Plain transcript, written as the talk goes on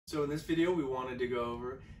So in this video, we wanted to go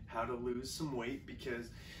over how to lose some weight because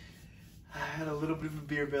I had a little bit of a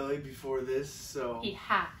beer belly before this, so... He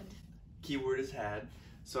had. Keyword is had.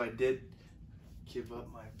 So I did give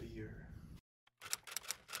up my beer.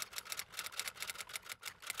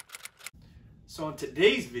 So in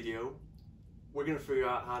today's video, we're going to figure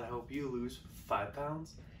out how to help you lose 5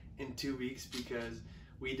 pounds in 2 weeks because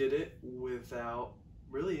we did it without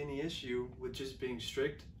really any issue with just being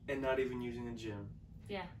strict and not even using a gym.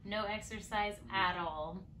 Yeah, no exercise at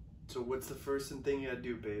all. So what's the first thing you gotta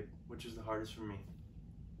do, babe? Which is the hardest for me?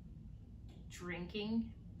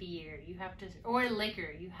 Drinking beer. You have to, or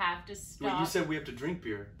liquor. You have to stop. Wait, you said we have to drink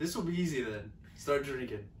beer. This will be easy then. Start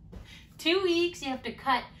drinking. 2 weeks, you have to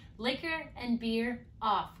cut liquor and beer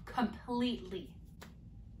off completely.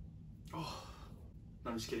 Oh, no,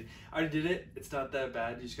 I'm just kidding. I already did it. It's not that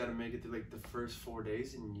bad. You just gotta make it through like the first 4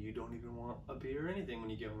 days and you don't even want a beer or anything when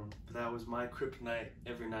you get home. That was my kryptonite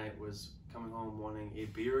every night, was coming home wanting a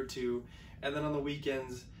beer or two, and then on the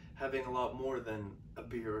weekends having a lot more than a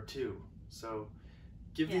beer or two. So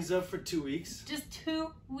give these up for 2 weeks. Just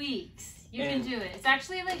 2 weeks. You can do it. It's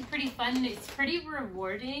actually like pretty fun. It's pretty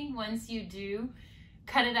rewarding once you do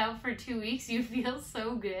cut it out for 2 weeks. You feel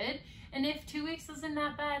so good. And if 2 weeks isn't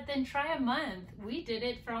that bad, then try a month. We did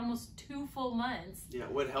it for almost 2 full months. Yeah,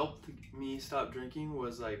 what helped me stop drinking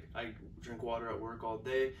was like I drink water at work all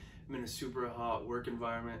day. I'm in a super hot work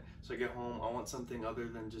environment, so I get home, I want something other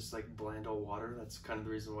than just like bland old water. That's kind of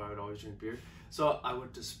the reason why I would always drink beer. So I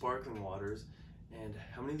went to sparkling waters, and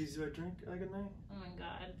how many of these do I drink like a night? Oh my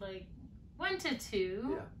god, like 1 to 2.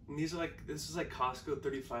 Yeah, and these are like, this is like Costco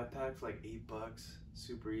 35 pack for like $8.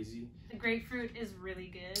 Super easy. The grapefruit is really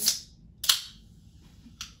good.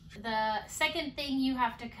 The second thing you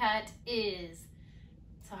have to cut is,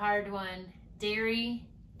 it's a hard one, dairy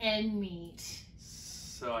and meat.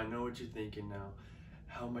 So I know what you're thinking now.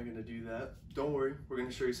 How am I gonna do that? Don't worry, we're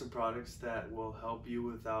gonna show you some products that will help you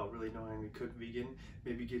without really knowing how to cook vegan.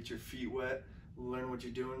 Maybe get your feet wet, learn what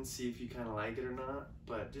you're doing, see if you kind of like it or not.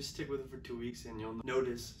 But just stick with it for 2 weeks and you'll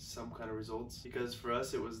notice some kind of results. Because for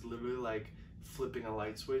us, it was literally like flipping a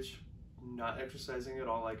light switch. Not exercising at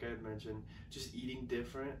all, like I had mentioned, just eating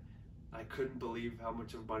different. I couldn't believe how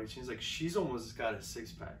much of a body change. Like, she's almost got a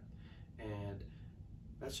 6-pack, and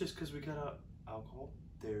that's just because we cut out alcohol,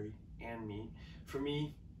 dairy, and meat. For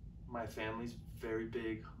me, my family's very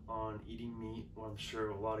big on eating meat. Well, I'm sure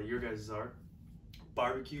a lot of your guys are.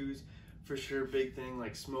 Barbecues, for sure, big thing.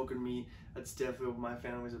 Like smoking meat, that's definitely what my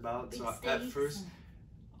family's about. Big so steaks. At first,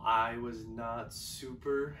 I was not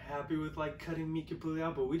super happy with like cutting meat completely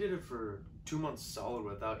out, but we did it for 2 months solid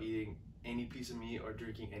without eating any piece of meat or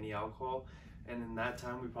drinking any alcohol, and in that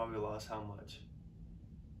time we probably lost how much?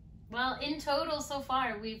 Well, in total so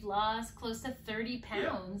far we've lost close to 30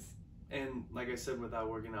 pounds. Yeah. And like I said, without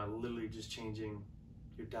working out, literally just changing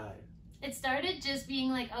your diet. It started just being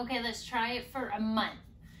like, okay, let's try it for a month.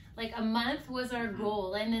 Like a month was our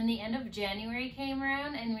goal, and then the end of January came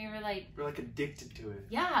around and we were like addicted to it.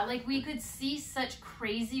 Yeah, like we could see such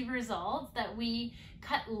crazy results that we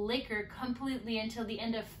cut liquor completely until the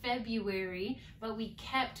end of February, but we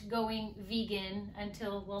kept going vegan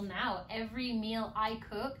until, well, now every meal I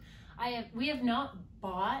cook, we have not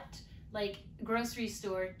bought like grocery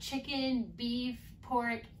store chicken, beef,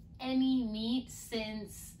 pork, any meat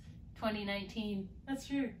since 2019. That's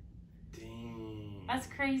true. Dang. That's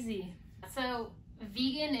crazy. So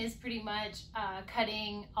vegan is pretty much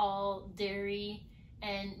cutting all dairy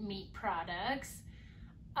and meat products.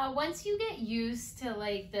 Once you get used to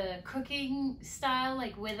like the cooking style,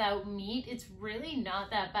 like without meat, it's really not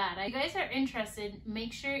that bad. If you guys are interested,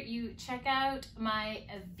 make sure you check out my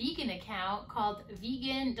vegan account called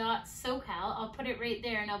vegan.socal. I'll put it right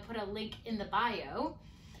there and I'll put a link in the bio.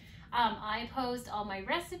 I post all my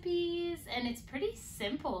recipes and it's pretty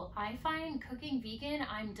simple. I find cooking vegan,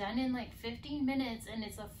 I'm done in like 15 minutes and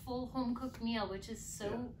it's a full home cooked meal, which is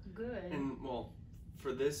so good. And well,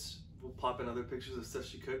 for this, we'll pop in other pictures of stuff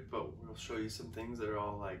she cooked, but we'll show you some things that are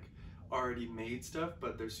all like already made stuff,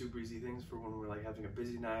 but they're super easy things for when we're like having a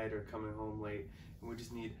busy night or coming home late and we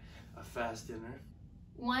just need a fast dinner.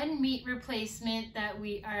 One meat replacement that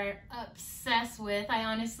we are obsessed with, I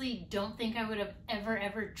honestly don't think I would have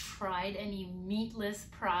ever tried any meatless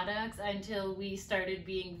products until we started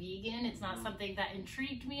being vegan. It's not something that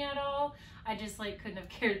intrigued me at all. I just like couldn't have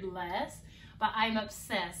cared less, but I'm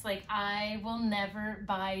obsessed. Like, I will never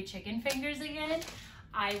buy chicken fingers again.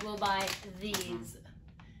 I will buy these.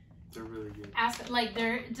 They're really good. Like,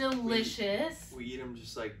 they're delicious. We eat them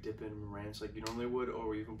just like dipping in ranch like you normally would, or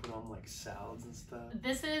we even put on like salads and stuff.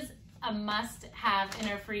 This is a must have in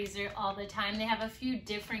our freezer all the time. They have a few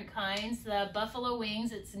different kinds. The buffalo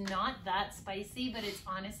wings, it's not that spicy, but it's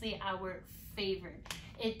honestly our favorite.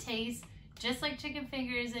 It tastes just like chicken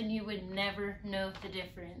fingers and you would never know the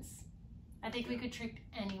difference. I think we could trick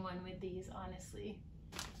anyone with these, honestly.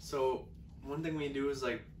 So one thing we do is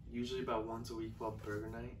like usually about once a week while burger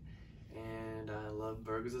night, and I love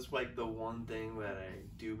burgers. It's like the one thing that I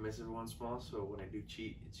do miss every once in a while. So when I do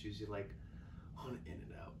cheat, it's usually like on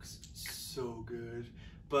In-N-Out because it's so good.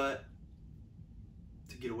 But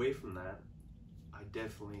to get away from that, I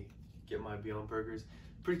definitely get my Beyond Burgers.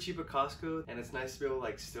 Pretty cheap at Costco, and it's nice to be able to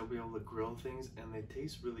like still be able to grill things, and they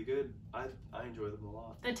taste really good. I enjoy them a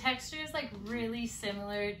lot. The texture is like really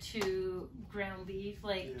similar to ground beef,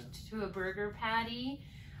 like to a burger patty.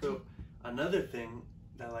 So another thing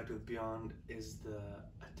that I like with Beyond is the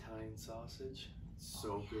Italian sausage. It's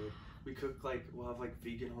so good. We cook like, we'll have like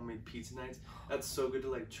vegan homemade pizza nights. That's so good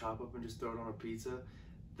to like chop up and just throw it on a pizza.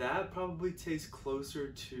 That probably tastes closer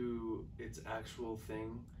to its actual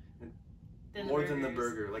thing more than the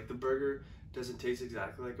burger. Like the burger doesn't taste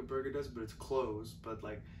exactly like a burger does, but it's close. But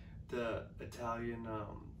like the Italian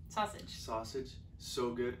sausage,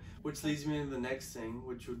 so good. Which leads me to the next thing,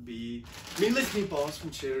 which would be meatless meatballs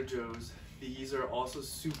from Trader Joe's. These are also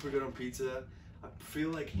super good on pizza. I feel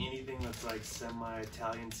like anything that's like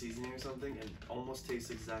semi-Italian seasoning or something, it almost tastes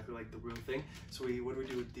exactly like the real thing. So what do we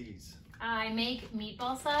do with these? I make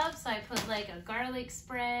meatball subs. So I put like a garlic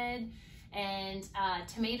spread and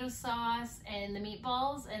tomato sauce and the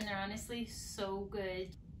meatballs, and they're honestly so good.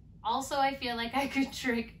 Also, I feel like I could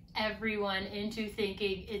trick everyone into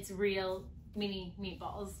thinking it's real mini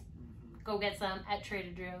meatballs. Go get some at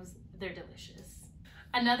Trader Joe's. They're delicious.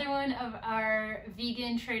 Another one of our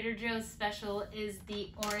vegan Trader Joe's special is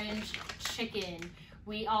the orange chicken.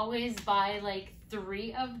 We always buy like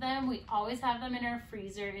 3 of them. We always have them in our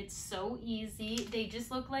freezer. It's so easy. They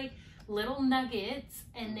just look like little nuggets,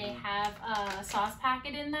 and they have a sauce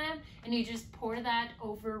packet in them, and you just pour that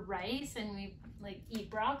over rice, and we like eat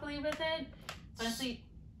broccoli with it. It's honestly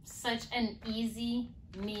such an easy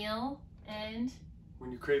meal. And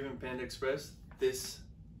when you're craving Panda Express, this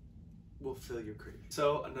will fill your craving.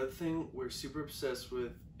 So another thing we're super obsessed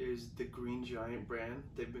with is the Green Giant brand.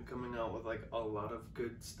 They've been coming out with like a lot of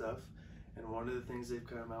good stuff, and one of the things they've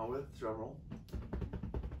come out with, drumroll,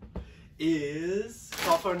 is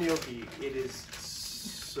cauliflower gnocchi. It is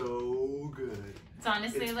so good. It's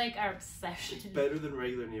honestly like our obsession. It's better than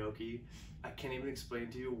regular gnocchi. I can't even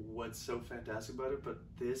explain to you what's so fantastic about it, but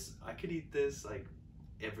this, I could eat this like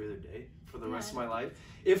every other day for the rest of my life.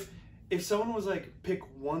 If someone was like, pick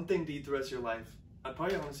one thing to eat the rest of your life, I'd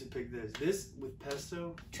probably honestly pick this. This with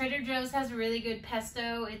pesto. Trader Joe's has a really good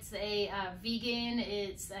pesto. It's a vegan,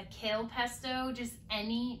 it's a kale pesto, just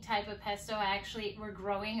any type of pesto. We're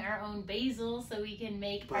growing our own basil so we can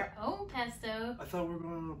make our own pesto. I thought we were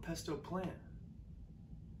going on a pesto plant.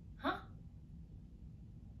 Huh?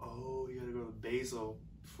 Oh, you gotta go to the basil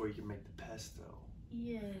before you can make the pesto.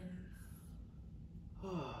 Yeah.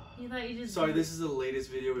 You thought you just... Sorry, this is the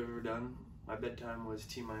latest video we've ever done. My bedtime was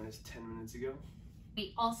T-minus 10 minutes ago.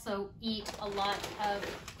 We also eat a lot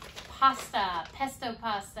of pasta, pesto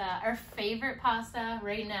pasta, our favorite pasta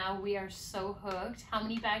right now. We are so hooked. How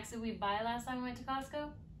many bags did we buy last time we went to Costco?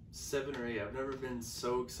 7 or 8. I've never been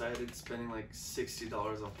so excited spending like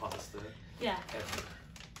 $60 on pasta. Yeah. Ever.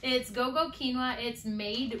 It's GoGo quinoa. It's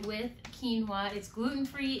made with quinoa. It's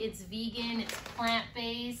gluten-free. It's vegan. It's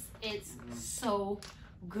plant-based. It's so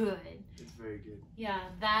good. It's very good. Yeah,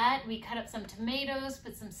 that. We cut up some tomatoes,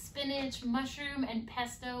 put some spinach, mushroom, and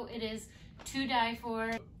pesto. It is to die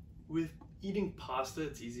for. With eating pasta,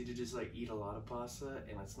 it's easy to just like eat a lot of pasta,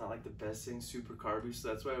 and it's not like the best thing, super carby, so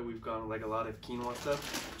that's why we've gone like a lot of quinoa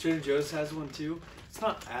stuff. Trader Joe's has one too. It's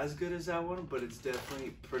not as good as that one, but it's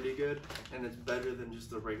definitely pretty good, and it's better than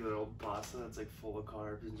just the regular old pasta that's like full of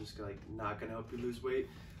carbs and just like not gonna help you lose weight.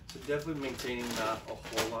 So definitely maintaining not a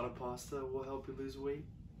whole lot of pasta will help you lose weight.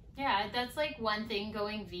 Yeah, that's like one thing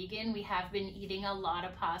going vegan. We have been eating a lot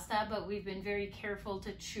of pasta, but we've been very careful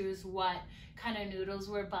to choose what kind of noodles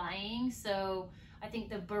we're buying. So I think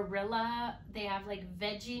the Barilla, they have like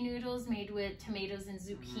veggie noodles made with tomatoes and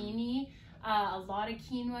zucchini. A lot of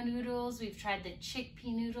quinoa noodles. We've tried the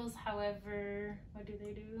chickpea noodles. However, what do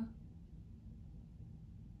they do?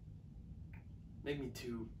 Make me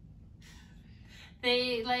too.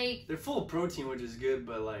 They're full of protein, which is good,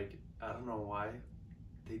 but like, I don't know why.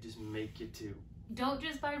 They just make you too. Don't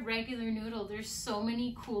just buy regular noodle. There's so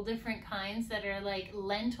many cool different kinds that are like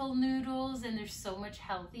lentil noodles, and they're so much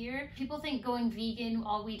healthier. People think going vegan,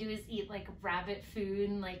 all we do is eat like rabbit food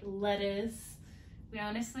and like lettuce. We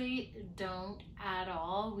honestly don't at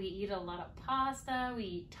all. We eat a lot of pasta, we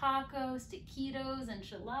eat tacos, taquitos,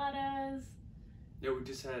 enchiladas. Yeah, we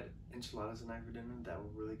just had enchiladas tonight for dinner. That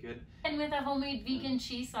were really good. And with a homemade vegan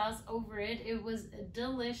cheese sauce over it, it was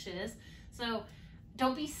delicious. So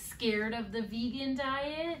don't be scared of the vegan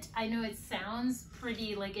diet. I know it sounds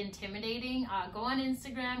pretty like intimidating. Go on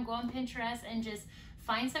Instagram, go on Pinterest, and just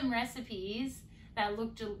find some recipes that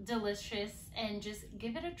look delicious and just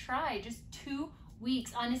give it a try. Just 2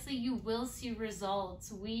 weeks. Honestly, you will see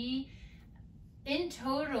results. We, in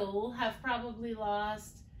total, have probably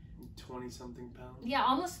lost 20 something pounds. Yeah,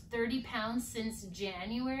 almost 30 pounds since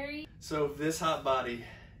January. So if this hot body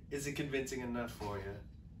isn't convincing enough for you,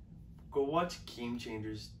 go watch Game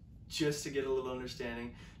Changers just to get a little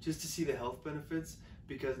understanding, just to see the health benefits,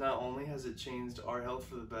 because not only has it changed our health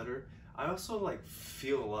for the better, I also like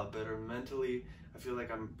feel a lot better mentally. I feel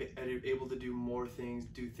like I'm able to do more things,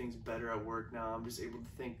 do things better at work now. I'm just able to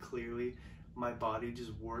think clearly. My body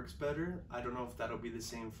just works better. I don't know if that'll be the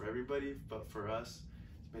same for everybody, but for us,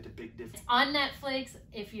 it's made a big difference. It's on Netflix.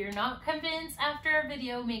 If you're not convinced after our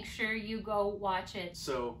video, make sure you go watch it.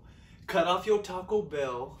 So, cut off your Taco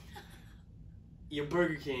Bell, your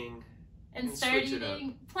Burger King, and start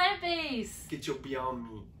eating plant-based. Get your Beyond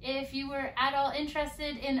Meat. If you were at all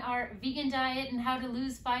interested in our vegan diet and how to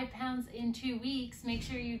lose 5 pounds in 2 weeks, make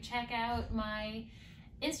sure you check out my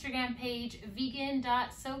Instagram page,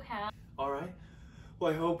 vegan.socal. All right.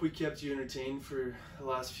 Well, I hope we kept you entertained for the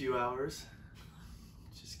last few hours.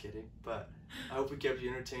 Just kidding. But I hope we kept you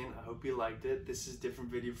entertained. I hope you liked it. This is a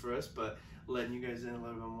different video for us, but letting you guys in a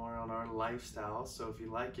little bit more on our lifestyle. So if you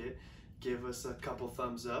like it, give us a couple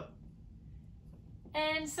thumbs up.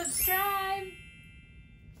 And subscribe.